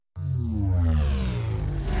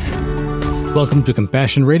Welcome to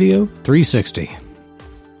Compassion Radio 360.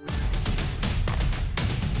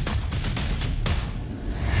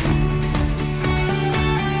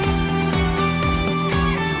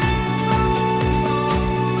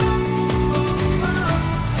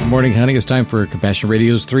 Good morning, honey. It's time for Compassion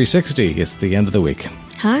Radio's 360. It's the end of the week.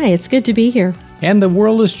 Hi, it's good to be here. And the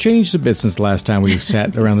world has changed a bit since the last time we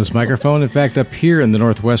sat around this microphone. In fact, up here in the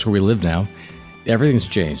Northwest where we live now, everything's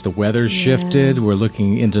changed. The weather's shifted. We're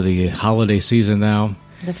looking into the holiday season now.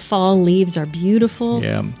 The fall leaves are beautiful.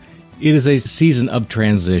 Yeah. It is a season of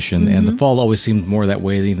transition, and the fall always seems more that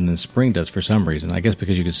way even than spring does for some reason. I guess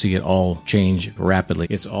because you can see it all change rapidly.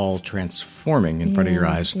 It's all transforming in front of your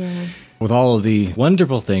eyes. Yeah. With all of the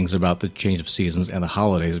wonderful things about the change of seasons and the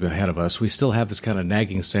holidays ahead of us, we still have this kind of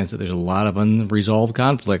nagging sense that there's a lot of unresolved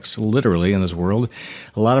conflicts, literally, in this world.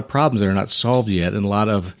 A lot of problems that are not solved yet, and a lot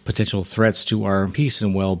of potential threats to our peace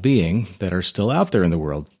and well-being that are still out there in the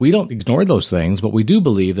world. We don't ignore those things, but we do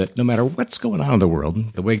believe that no matter what's going on in the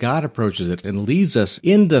world, the way God approaches it and leads us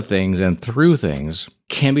into things and through things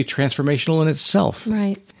can be transformational in itself.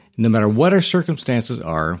 Right. No matter what our circumstances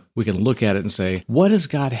are, we can look at it and say, what does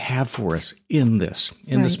God have for us in this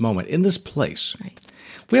moment, in this place? Right.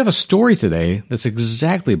 We have a story today that's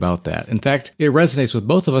exactly about that. In fact, it resonates with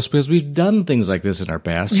both of us because we've done things like this in our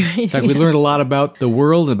past. In fact, we learned a lot about the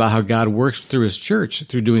world and about how God works through His church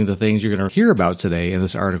through doing the things you're going to hear about today in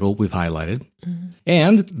this article we've highlighted.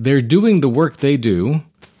 And they're doing the work they do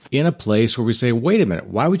in a place where we say, wait a minute,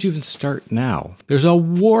 why would you even start now? There's a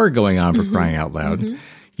war going on for crying out loud.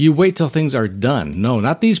 You wait till things are done. No,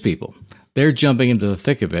 not these people. They're jumping into the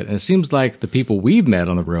thick of it. And it seems like the people we've met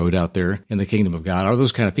on the road out there in the kingdom of God are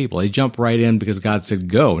those kind of people. They jump right in because God said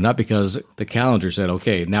go, not because the calendar said,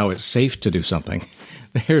 okay, now it's safe to do something.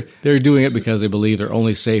 They're doing it because they believe they're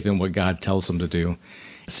only safe in what God tells them to do.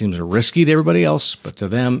 It seems risky to everybody else, but to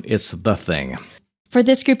them, it's the thing. For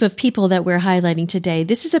this group of people that we're highlighting today,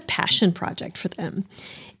 this is a passion project for them.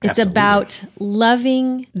 It's about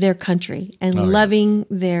loving their country and loving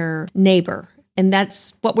their neighbor. And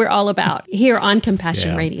that's what we're all about here on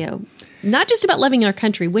Compassion Radio. Not just about loving our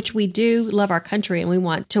country, which we do love our country, and we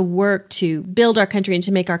want to work to build our country and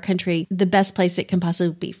to make our country the best place it can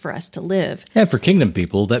possibly be for us to live. And for kingdom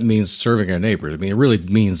people, that means serving our neighbors. I mean, it really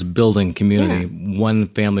means building community, one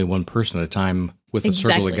family, one person at a time, with the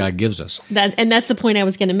circle that God gives us. And that's the point I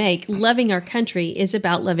was going to make. Loving our country is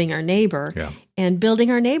about loving our neighbor and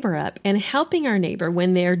building our neighbor up and helping our neighbor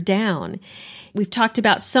when they're down. We've talked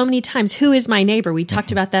about so many times, who is my neighbor? We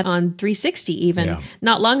talked about that on 360 even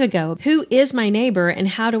not long ago. Who is my neighbor and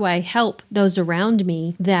how do I help those around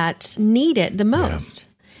me that need it the most?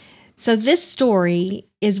 So this story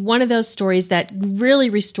is one of those stories that really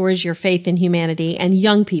restores your faith in humanity and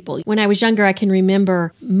young people. When I was younger, I can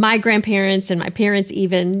remember my grandparents and my parents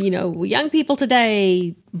even, young people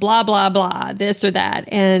today, blah, blah, blah, this or that.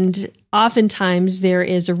 And oftentimes there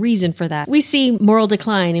is a reason for that. We see moral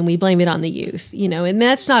decline and we blame it on the youth, and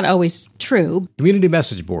that's not always true. Community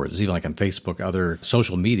message boards, even like on Facebook, other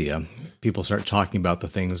social media, people start talking about the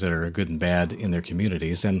things that are good and bad in their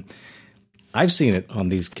communities. And I've seen it on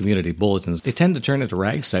these community bulletins. They tend to turn into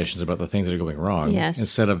rag sessions about the things that are going wrong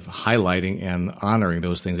instead of highlighting and honoring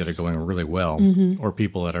those things that are going really well or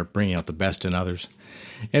people that are bringing out the best in others.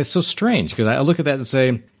 And it's so strange because I look at that and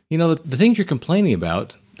say, the things you're complaining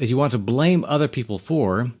about that you want to blame other people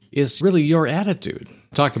for is really your attitude.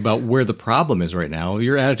 Talk about where the problem is right now.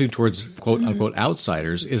 Your attitude towards quote-unquote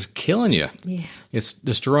outsiders is killing you. Yeah. It's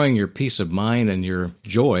destroying your peace of mind and your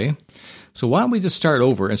joy. So why don't we just start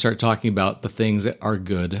over and start talking about the things that are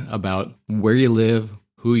good about where you live,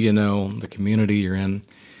 who you know, the community you're in,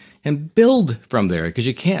 and build from there, because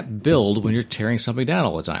you can't build when you're tearing something down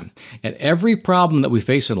all the time. And every problem that we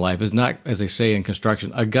face in life is not, as they say in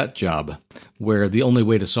construction, a gut job, where the only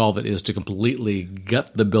way to solve it is to completely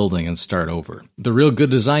gut the building and start over. The real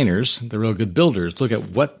good designers, the real good builders, look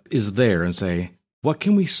at what is there and say, what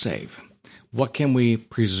can we save? What can we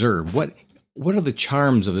preserve? What are the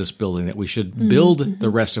charms of this building that we should build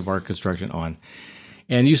the rest of our construction on?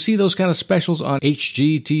 And you see those kind of specials on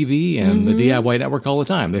HGTV and the DIY Network all the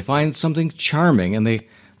time. They find something charming and they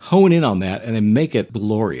hone in on that and they make it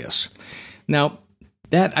glorious. Now,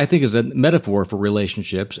 that I think is a metaphor for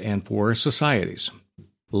relationships and for societies.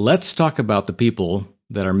 Let's talk about the people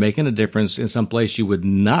that are making a difference in some place you would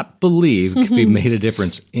not believe could be made a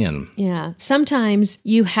difference in. Yeah. Sometimes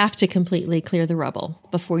you have to completely clear the rubble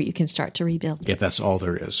before you can start to rebuild. If that's all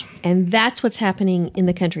there is. And that's what's happening in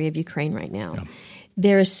the country of Ukraine right now. Yeah.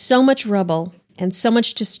 There is so much rubble and so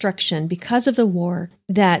much destruction because of the war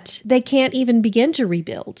that they can't even begin to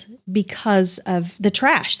rebuild because of the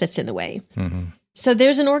trash that's in the way. So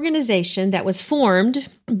there's an organization that was formed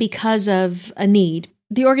because of a need.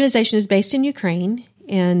 The organization is based in Ukraine,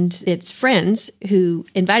 and it's friends who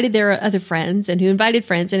invited their other friends and who invited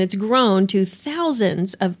friends, and it's grown to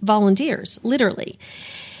thousands of volunteers, literally.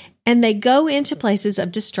 And they go into places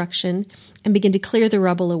of destruction and begin to clear the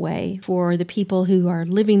rubble away for the people who are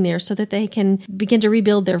living there so that they can begin to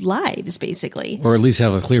rebuild their lives, basically. Or at least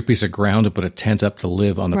have a clear piece of ground to put a tent up to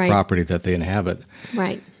live on the property that they inhabit.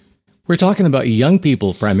 Right. We're talking about young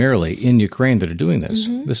people primarily in Ukraine that are doing this.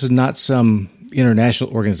 Mm-hmm. This is not some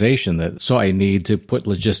international organization that saw a need to put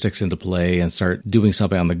logistics into play and start doing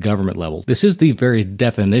something on the government level. This is the very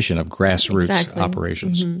definition of grassroots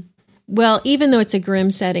operations. Mm-hmm. Well, even though it's a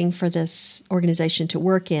grim setting for this organization to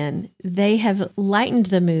work in, they have lightened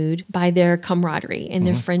the mood by their camaraderie and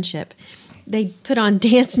their friendship. They put on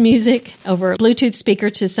dance music over a Bluetooth speaker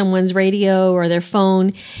to someone's radio or their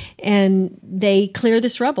phone, and they clear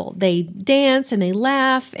this rubble. They dance and they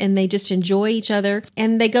laugh and they just enjoy each other.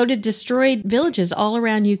 And they go to destroyed villages all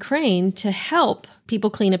around Ukraine to help people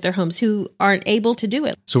clean up their homes who aren't able to do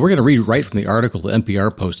it. So we're going to read right from the article that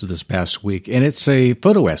NPR posted this past week, and it's a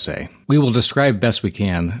photo essay. We will describe best we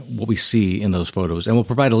can what we see in those photos, and we'll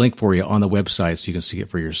provide a link for you on the website so you can see it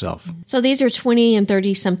for yourself. So these are 20 and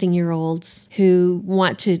 30-something-year-olds who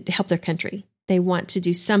want to help their country. They want to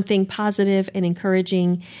do something positive and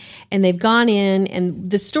encouraging, and they've gone in, and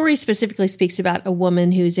the story specifically speaks about a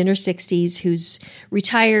woman who's in her 60s, who's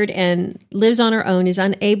retired and lives on her own, is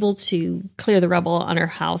unable to clear the rubble on her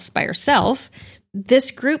house by herself.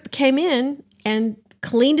 This group came in and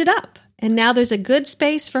cleaned it up, and now there's a good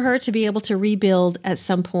space for her to be able to rebuild at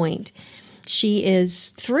some point. She is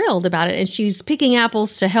thrilled about it, and she's picking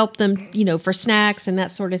apples to help them, for snacks and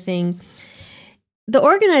that sort of thing. The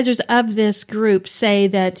organizers of this group say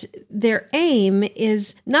that their aim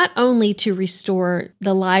is not only to restore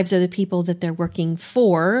the lives of the people that they're working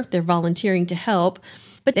for, they're volunteering to help,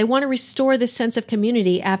 but they want to restore the sense of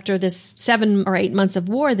community after this 7 or 8 months of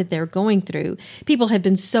war that they're going through. People have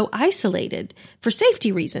been so isolated for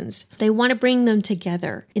safety reasons. They want to bring them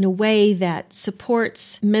together in a way that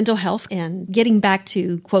supports mental health and getting back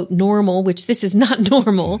to, quote, normal, which this is not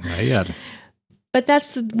normal. Not yet. But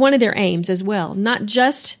that's one of their aims as well, not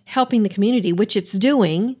just helping the community, which it's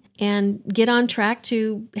doing, and get on track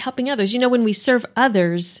to helping others. When we serve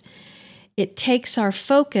others, it takes our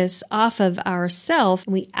focus off of ourselves,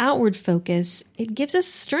 and we outward focus. It gives us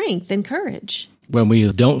strength and courage. When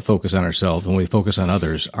we don't focus on ourselves, when we focus on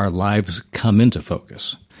others, our lives come into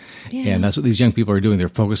focus. Yeah. And that's what these young people are doing. They're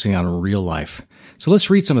focusing on real life. So let's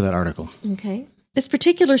read some of that article. Okay. This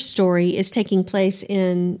particular story is taking place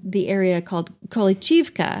in the area called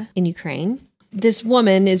Kolychivka in Ukraine. This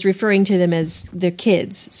woman is referring to them as their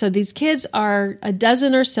kids. So these kids are a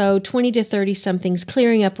dozen or so, 20 to 30-somethings,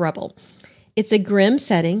 clearing up rubble. It's a grim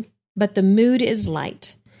setting, but the mood is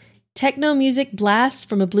light. Techno music blasts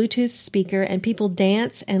from a Bluetooth speaker, and people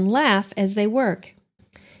dance and laugh as they work.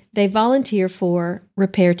 They volunteer for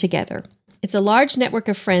Repair Together. It's a large network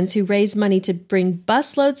of friends who raise money to bring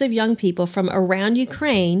busloads of young people from around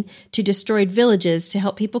Ukraine to destroyed villages to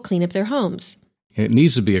help people clean up their homes. It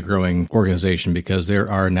needs to be a growing organization because there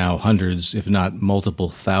are now hundreds, if not multiple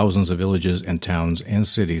thousands of villages and towns and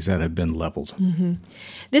cities that have been leveled. Mm-hmm.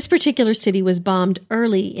 This particular city was bombed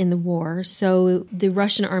early in the war, so the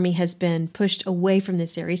Russian army has been pushed away from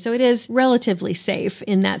this area. So it is relatively safe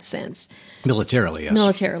in that sense. Militarily, yes.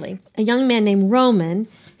 Militarily. A young man named Roman,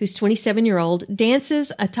 who's 27-year-old,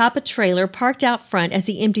 dances atop a trailer parked out front as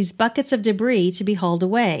he empties buckets of debris to be hauled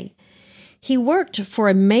away. He worked for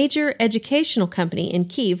a major educational company in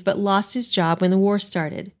Kyiv, but lost his job when the war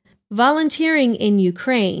started. Volunteering in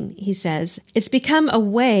Ukraine, he says, it's become a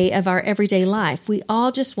way of our everyday life. We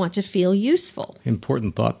all just want to feel useful.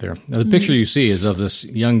 Important thought there. Now, the picture you see is of this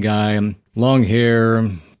young guy, long hair,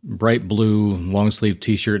 bright blue, long-sleeve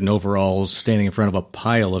T-shirt and overalls, standing in front of a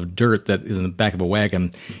pile of dirt that is in the back of a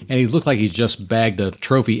wagon. And he looked like he just bagged a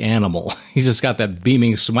trophy animal. He's just got that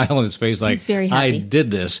beaming smile on his face like, he's very happy. I did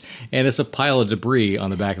this. And it's a pile of debris on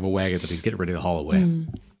the back of a wagon that he's getting ready to haul away.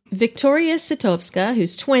 Victoria Sitovska,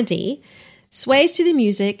 who's 20, sways to the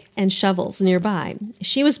music and shovels nearby.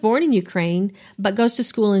 She was born in Ukraine, but goes to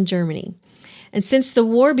school in Germany. And since the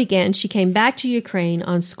war began, she came back to Ukraine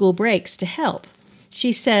on school breaks to help.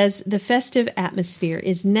 She says the festive atmosphere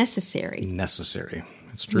is necessary. Necessary.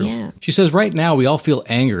 It's true. Yeah. She says right now we all feel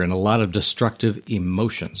anger and a lot of destructive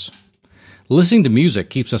emotions. Listening to music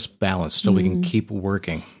keeps us balanced so we can keep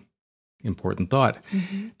working. Important thought.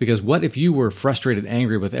 Because what if you were frustrated,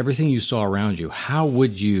 angry with everything you saw around you? How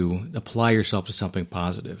would you apply yourself to something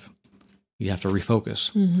positive? You have to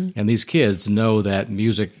refocus. And these kids know that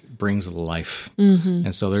music brings life.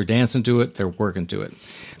 And so they're dancing to it, they're working to it.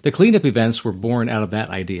 The cleanup events were born out of that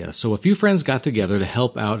idea. So a few friends got together to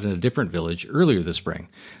help out in a different village earlier this spring.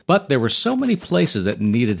 But there were so many places that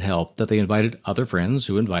needed help that they invited other friends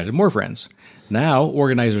who invited more friends. Now,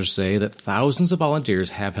 organizers say that thousands of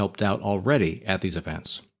volunteers have helped out already at these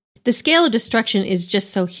events. The scale of destruction is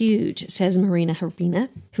just so huge, says Marina Herbina,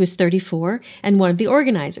 who is 34 and one of the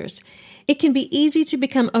organizers. It can be easy to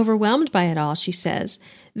become overwhelmed by it all, she says.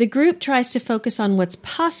 The group tries to focus on what's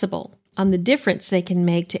possible, on the difference they can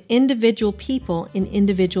make to individual people in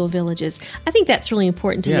individual villages. I think that's really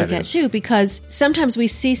important to look at, too, because sometimes we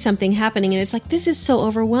see something happening and it's like, this is so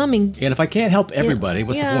overwhelming. And if I can't help everybody,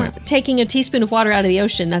 what's the point? Taking a teaspoon of water out of the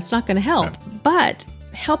ocean, that's not going to help. No. But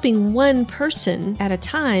helping one person at a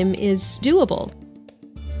time is doable.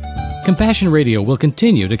 Compassion Radio will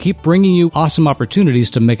continue to keep bringing you awesome opportunities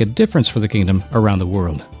to make a difference for the kingdom around the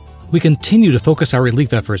world. We continue to focus our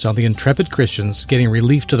relief efforts on the intrepid Christians getting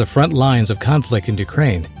relief to the front lines of conflict in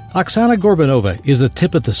Ukraine. Oksana Gorbanova is the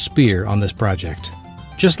tip of the spear on this project.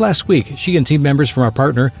 Just last week, she and team members from our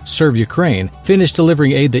partner, Serve Ukraine, finished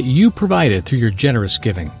delivering aid that you provided through your generous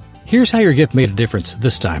giving. Here's how your gift made a difference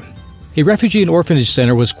this time. A refugee and orphanage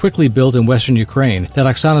center was quickly built in western Ukraine that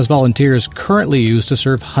Oksana's volunteers currently use to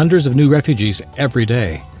serve hundreds of new refugees every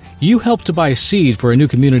day. You helped to buy seed for a new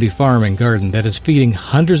community farm and garden that is feeding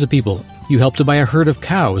hundreds of people. You helped to buy a herd of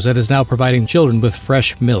cows that is now providing children with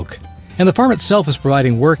fresh milk. And the farm itself is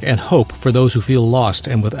providing work and hope for those who feel lost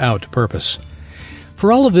and without purpose.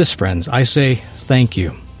 For all of this, friends, I say thank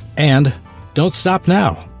you. And don't stop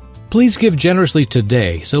now. Please give generously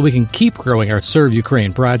today so we can keep growing our Serve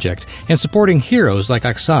Ukraine project and supporting heroes like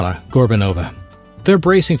Oksana Gorbanova. They're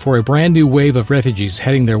bracing for a brand new wave of refugees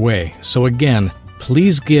heading their way. So again,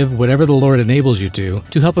 please give whatever the Lord enables you to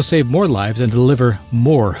help us save more lives and deliver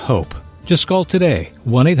more hope. Just call today,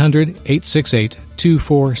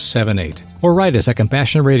 1-800-868-2478, or write us at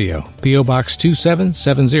Compassion Radio, P.O. Box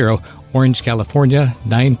 2770, Orange, California,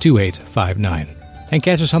 92859. And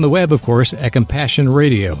catch us on the web, of course, at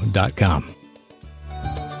CompassionRadio.com.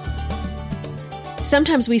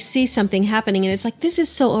 Sometimes we see something happening and it's like, this is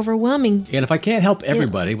so overwhelming. And if I can't help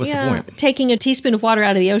everybody, what's the point? Taking a teaspoon of water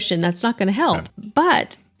out of the ocean, that's not going to help. Right.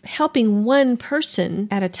 But helping one person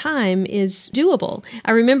at a time is doable.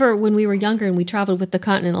 I remember when we were younger and we traveled with the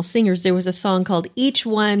Continental Singers, there was a song called Each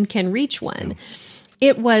One Can Reach One.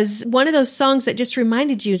 It was one of those songs that just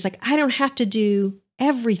reminded you, it's like, I don't have to do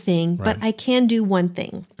everything, but I can do one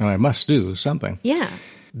thing. And I must do something. Yeah.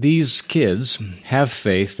 These kids have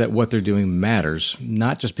faith that what they're doing matters,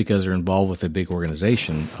 not just because they're involved with a big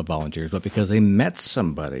organization of volunteers, but because they met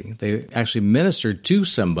somebody. They actually ministered to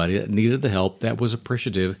somebody that needed the help, that was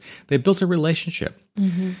appreciative. They built a relationship.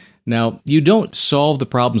 Mm-hmm. Now, you don't solve the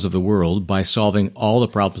problems of the world by solving all the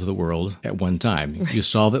problems of the world at one time. Right. You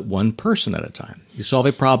solve it one person at a time. You solve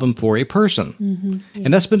a problem for a person. Mm-hmm. Yeah.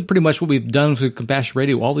 And that's been pretty much what we've done with Compassion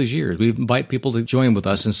Radio all these years. We invite people to join with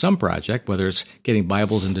us in some project, whether it's getting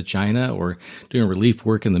Bibles into China or doing relief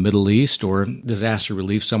work in the Middle East or disaster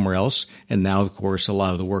relief somewhere else. And now, of course, a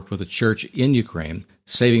lot of the work with the church in Ukraine.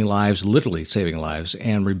 Saving lives, literally saving lives,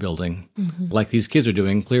 and rebuilding, like these kids are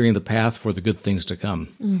doing, clearing the path for the good things to come.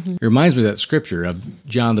 Mm-hmm. It reminds me of that scripture of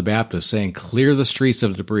John the Baptist saying, clear the streets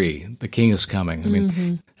of debris, the king is coming. I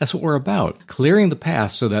mean, that's what we're about, clearing the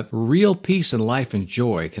path so that real peace and life and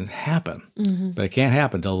joy can happen. Mm-hmm. But it can't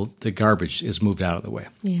happen until the garbage is moved out of the way.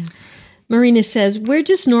 Yeah. Marina says, we're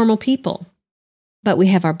just normal people, but we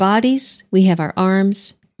have our bodies, we have our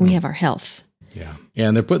arms, we have our health. Yeah.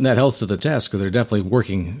 And they're putting that health to the test because they're definitely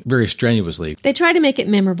working very strenuously. They try to make it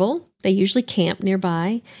memorable. They usually camp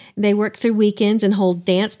nearby. They work through weekends and hold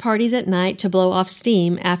dance parties at night to blow off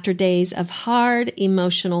steam after days of hard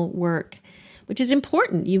emotional work, which is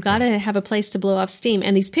important. You've got to have a place to blow off steam.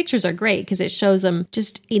 And these pictures are great because it shows them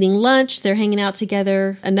just eating lunch. They're hanging out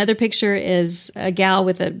together. Another picture is a gal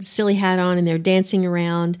with a silly hat on and they're dancing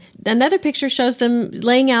around. Another picture shows them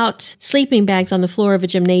laying out sleeping bags on the floor of a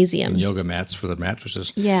gymnasium. And yoga mats for the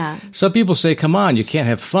mattresses. Yeah. Some people say, come on, you can't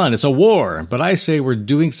have fun. It's a war. But I say we're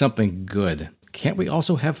doing something good. Can't we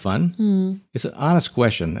also have fun? It's an honest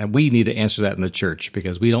question, and we need to answer that in the church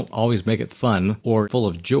because we don't always make it fun or full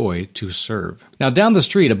of joy to serve. Now, down the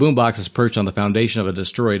street, a boombox is perched on the foundation of a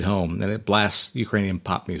destroyed home, and it blasts Ukrainian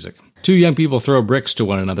pop music. Two young people throw bricks to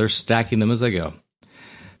one another, stacking them as they go.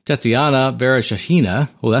 Tatiana Vereshchina,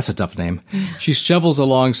 oh, that's a tough name, she shovels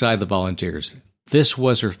alongside the volunteers. This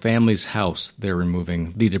was her family's house they're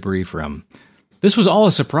removing the debris from. This was all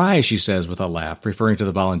a surprise, she says with a laugh, referring to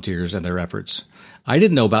the volunteers and their efforts. I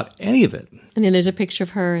didn't know about any of it. And then there's a picture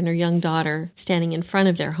of her and her young daughter standing in front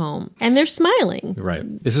of their home. And they're smiling. Right.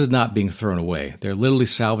 This is not being thrown away. They're literally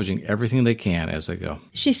salvaging everything they can as they go.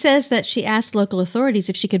 She says that she asked local authorities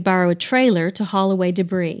if she could borrow a trailer to haul away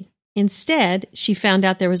debris. Instead, she found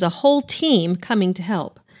out there was a whole team coming to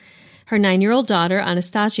help. Her 9-year-old daughter,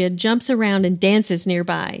 Anastasia, jumps around and dances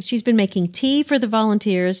nearby. She's been making tea for the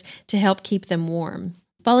volunteers to help keep them warm.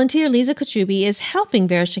 Volunteer Lisa Kochubi is helping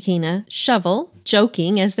Vereshchakina shovel,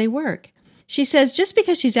 joking as they work. She says just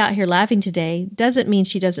because she's out here laughing today doesn't mean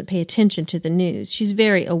she doesn't pay attention to the news. She's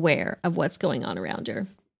very aware of what's going on around her.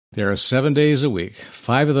 There are 7 days a week.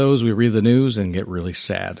 5 of those we read the news and get really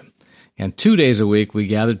sad. And 2 days a week we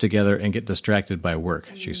gather together and get distracted by work,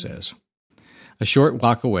 she says. A short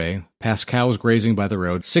walk away, past cows grazing by the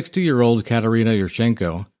road, 60-year-old Katerina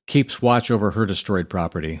Yurchenko keeps watch over her destroyed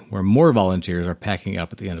property, where more volunteers are packing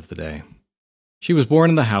up at the end of the day. She was born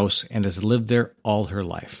in the house and has lived there all her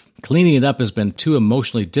life. Cleaning it up has been too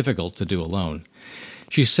emotionally difficult to do alone.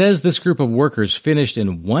 She says this group of workers finished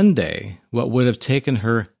in one day what would have taken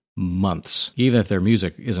her months, even if their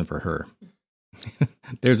music isn't for her.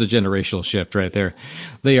 There's a generational shift right there.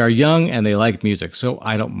 They are young and they like music, so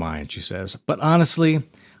I don't mind, she says. But honestly,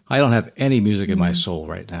 I don't have any music in my soul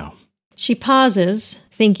right now. She pauses,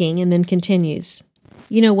 thinking, and then continues.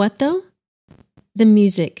 You know what, though? The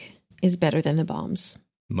music is better than the bombs.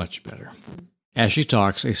 Much better. As she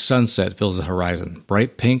talks, a sunset fills the horizon,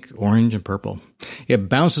 bright pink, orange, and purple. It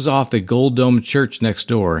bounces off the gold-domed church next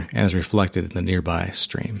door and is reflected in the nearby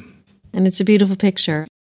stream. And it's a beautiful picture.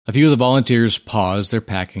 A few of the volunteers pause their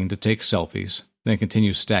packing to take selfies, then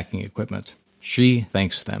continue stacking equipment. She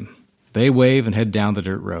thanks them. They wave and head down the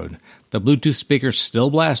dirt road, the Bluetooth speakers still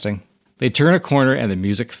blasting. They turn a corner and the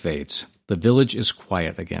music fades. The village is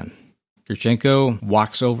quiet again. Yurchenko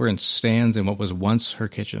walks over and stands in what was once her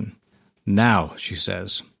kitchen. Now, she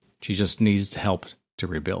says, she just needs help to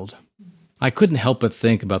rebuild. I couldn't help but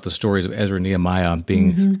think about the stories of Ezra and Nehemiah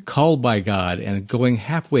being called by God and going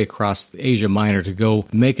halfway across Asia Minor to go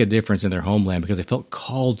make a difference in their homeland because they felt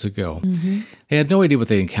called to go. They had no idea what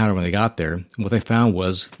they encountered when they got there. And what they found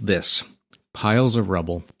was this. Piles of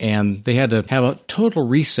rubble, and they had to have a total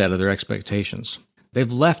reset of their expectations.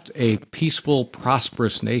 They've left a peaceful,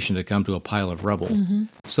 prosperous nation to come to a pile of rubble.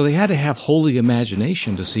 So they had to have holy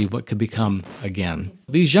imagination to see what could become again.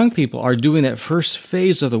 These young people are doing that first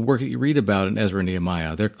phase of the work that you read about in Ezra and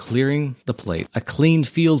Nehemiah. They're clearing the plate, a clean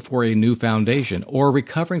field for a new foundation, or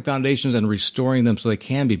recovering foundations and restoring them so they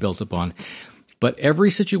can be built upon. But every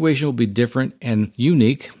situation will be different and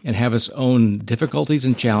unique and have its own difficulties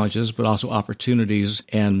and challenges, but also opportunities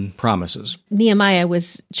and promises. Nehemiah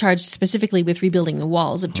was charged specifically with rebuilding the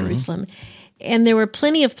walls of Jerusalem. And there were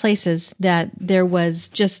plenty of places that there was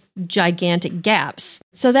just gigantic gaps.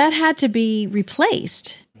 So that had to be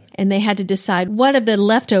replaced. And they had to decide what of the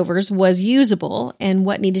leftovers was usable and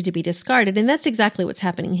what needed to be discarded. And that's exactly what's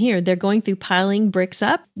happening here. They're going through piling bricks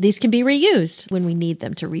up. These can be reused when we need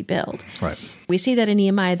them to rebuild. Right. We see that in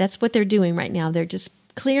Nehemiah. That's what they're doing right now. They're just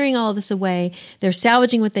clearing all this away. They're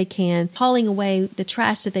salvaging what they can, hauling away the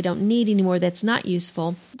trash that they don't need anymore that's not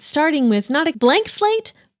useful, starting with not a blank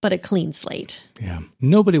slate, but a clean slate. Yeah.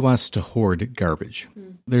 Nobody wants to hoard garbage.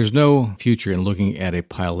 There's no future in looking at a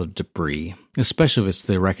pile of debris, especially if it's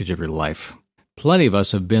the wreckage of your life. Plenty of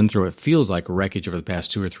us have been through what feels like wreckage over the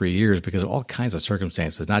past 2 or 3 years because of all kinds of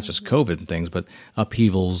circumstances, not just COVID and things, but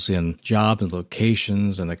upheavals in jobs and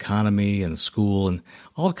locations and economy and school, and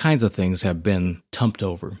all kinds of things have been tumped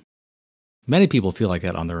over. Many people feel like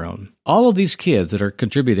that on their own. All of these kids that are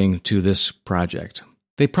contributing to this project,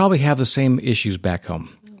 they probably have the same issues back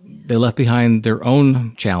home. They left behind their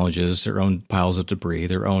own challenges, their own piles of debris,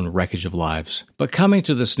 their own wreckage of lives. But coming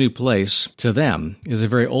to this new place, to them, is a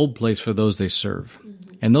very old place for those they serve.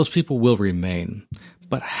 And those people will remain.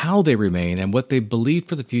 But how they remain and what they believe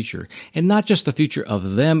for the future, and not just the future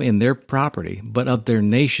of them in their property, but of their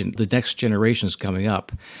nation, the next generations coming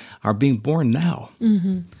up, are being born now.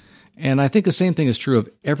 And I think the same thing is true of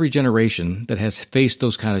every generation that has faced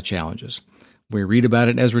those kind of challenges. We read about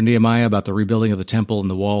it in Ezra and Nehemiah, about the rebuilding of the temple and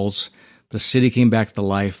the walls. The city came back to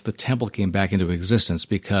life. The temple came back into existence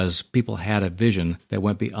because people had a vision that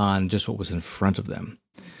went beyond just what was in front of them.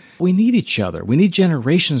 We need each other. We need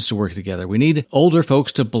generations to work together. We need older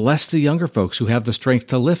folks to bless the younger folks who have the strength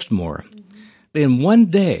to lift more. In one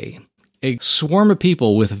day, a swarm of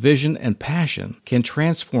people with vision and passion can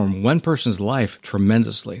transform one person's life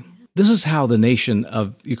tremendously. This is how the nation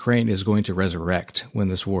of Ukraine is going to resurrect when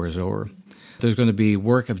this war is over. There's going to be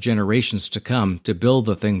work of generations to come to build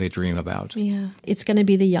the thing they dream about. Yeah, it's going to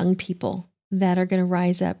be the young people that are going to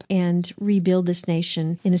rise up and rebuild this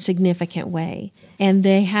nation in a significant way. And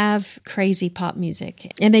they have crazy pop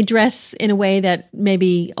music. And they dress in a way that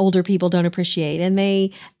maybe older people don't appreciate. And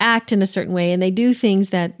they act in a certain way. And they do things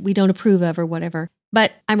that we don't approve of or whatever.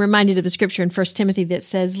 But I'm reminded of the scripture in 1 Timothy that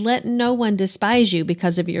says, let no one despise you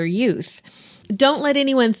because of your youth. Don't let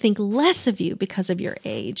anyone think less of you because of your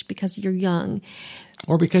age, because you're young.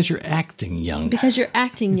 Or because you're acting young. Because you're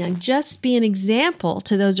acting young. Just be an example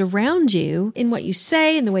to those around you in what you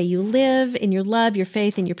say, in the way you live, in your love, your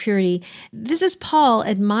faith, and your purity. This is Paul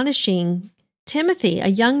admonishing Timothy, a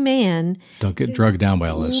young man. Don't get drugged down by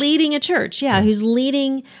all this. Leading a church, who's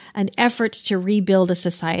leading an effort to rebuild a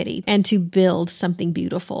society and to build something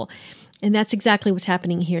beautiful. And that's exactly what's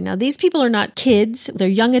happening here. Now, these people are not kids. They're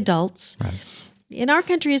young adults. Right. In our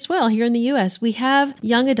country as well, here in the U.S., we have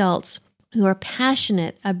young adults who are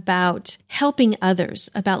passionate about helping others,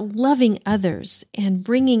 about loving others, and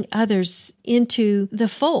bringing others into the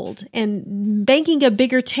fold, and banking a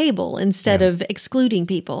bigger table instead of excluding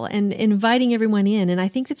people, and inviting everyone in. And I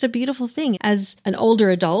think that's a beautiful thing. As an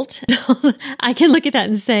older adult, I can look at that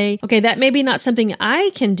and say, okay, that may be not something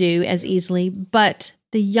I can do as easily, but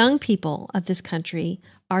the young people of this country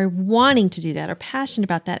are wanting to do that, are passionate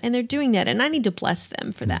about that, and they're doing that, and I need to bless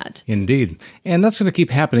them for that. Indeed. And that's going to keep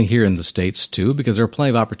happening here in the States, too, because there are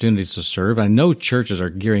plenty of opportunities to serve. I know churches are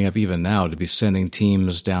gearing up even now to be sending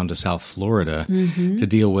teams down to South Florida to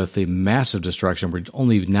deal with the massive destruction we're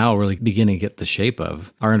only now really beginning to get the shape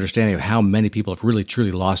of. Our understanding of how many people have really,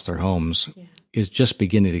 truly lost their homes is just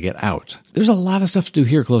beginning to get out. There's a lot of stuff to do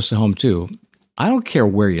here close to home, too. I don't care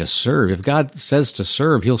where you serve. If God says to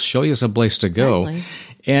serve, He'll show you some place to go. Exactly.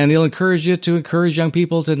 And He'll encourage you to encourage young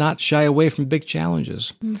people to not shy away from big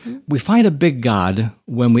challenges. We find a big God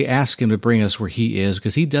when we ask Him to bring us where He is,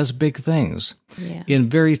 because He does big things in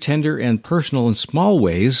very tender and personal and small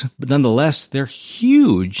ways, but nonetheless, they're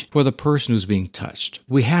huge for the person who's being touched.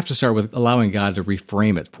 We have to start with allowing God to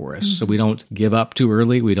reframe it for us so we don't give up too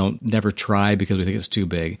early. We don't never try because we think it's too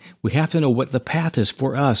big. We have to know what the path is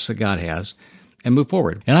for us that God has and move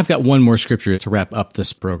forward. And I've got one more scripture to wrap up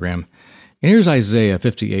this program. And here's Isaiah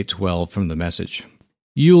 58:12 from the Message.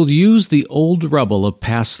 You'll use the old rubble of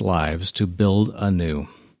past lives to build anew.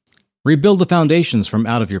 Rebuild the foundations from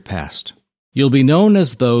out of your past. You'll be known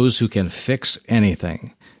as those who can fix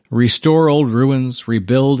anything. Restore old ruins,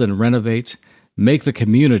 rebuild and renovate, make the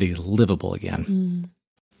community livable again.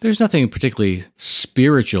 There's nothing particularly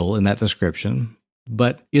spiritual in that description,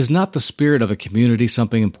 but is not the spirit of a community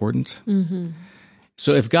something important?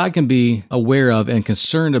 So if God can be aware of and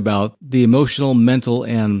concerned about the emotional, mental,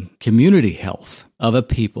 and community health of a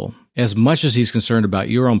people, as much as He's concerned about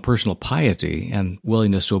your own personal piety and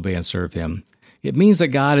willingness to obey and serve Him, it means that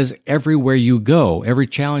God is everywhere you go. Every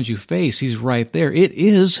challenge you face, He's right there. It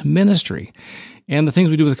is ministry. And the things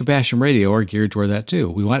we do with Compassion Radio are geared toward that too.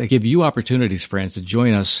 We want to give you opportunities, friends, to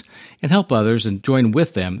join us and help others and join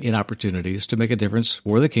with them in opportunities to make a difference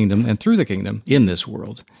for the kingdom and through the kingdom in this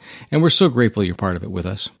world. And we're so grateful you're part of it with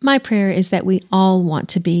us. My prayer is that we all want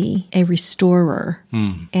to be a restorer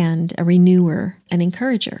and a renewer, an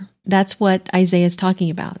encourager. That's what Isaiah is talking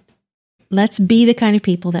about. Let's be the kind of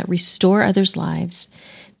people that restore others' lives,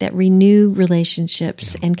 that renew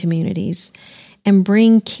relationships and communities, and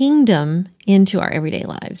bring kingdom into our everyday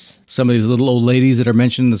lives. Some of these little old ladies that are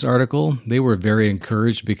mentioned in this article, they were very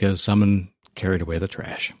encouraged because someone carried away the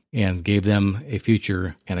trash and gave them a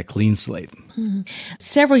future and a clean slate.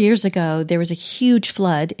 Several years ago, there was a huge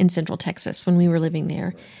flood in Central Texas when we were living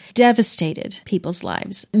there. Devastated people's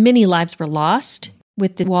lives. Many lives were lost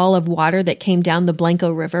with the wall of water that came down the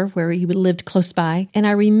Blanco River where we lived close by. And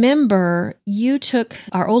I remember you took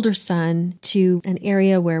our older son to an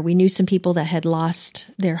area where we knew some people that had lost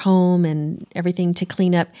their home and everything to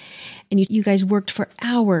clean up. And you guys worked for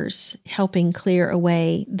hours helping clear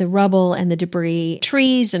away the rubble and the debris,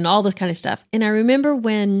 trees and all this kind of stuff. And I remember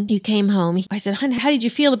when you came home, I said, "Hon, how did you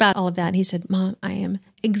feel about all of that?" And he said, "Mom, I am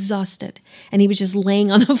exhausted." And he was just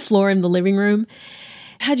laying on the floor in the living room.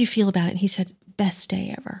 "How'd you feel about it?" And he said, "Best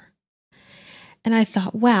day ever." And I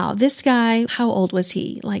thought, wow, this guy, how old was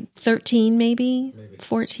he? Like 13, maybe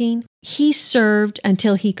 14? He served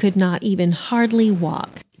until he could not even hardly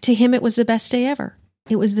walk. To him, it was the best day ever.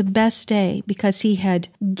 It was the best day because he had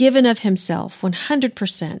given of himself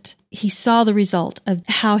 100%. He saw the result of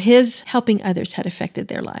how his helping others had affected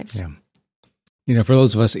their lives. Yeah. For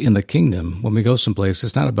those of us in the kingdom, when we go someplace,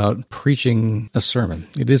 it's not about preaching a sermon.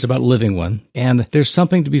 It is about living one. And there's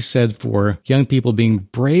something to be said for young people being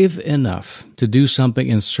brave enough to do something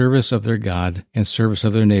in service of their God and service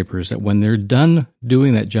of their neighbors, that when they're done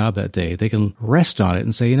doing that job that day, they can rest on it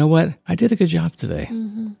and say, you know what? I did a good job today.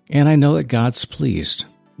 Mm-hmm. And I know that God's pleased.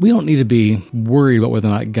 We don't need to be worried about whether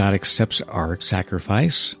or not God accepts our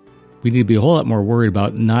sacrifice. We need to be a whole lot more worried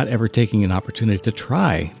about not ever taking an opportunity to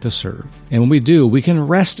try to serve. And when we do, we can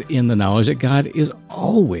rest in the knowledge that God is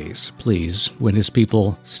always pleased when His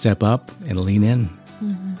people step up and lean in.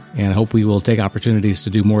 Mm-hmm. And I hope we will take opportunities to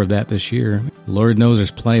do more of that this year. Lord knows there's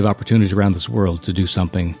plenty of opportunities around this world to do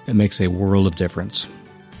something that makes a world of difference.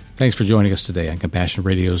 Thanks for joining us today on Compassion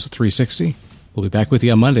Radio's 360. We'll be back with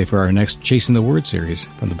you on Monday for our next Chasing the Word series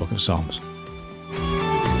from the Book of Psalms.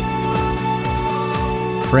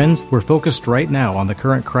 Friends, we're focused right now on the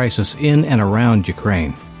current crisis in and around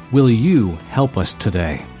Ukraine. Will you help us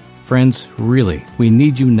today? Friends, really, we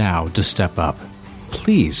need you now to step up.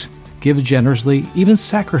 Please give generously, even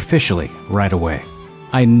sacrificially, right away.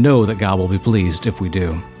 I know that God will be pleased if we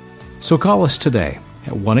do. So call us today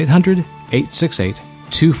at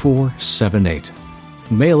 1-800-868-2478.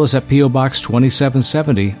 Mail us at P.O. Box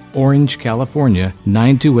 2770, Orange, California,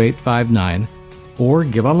 92859, or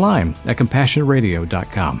give online at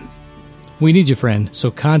CompassionRadio.com. We need you, friend,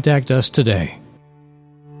 so contact us today.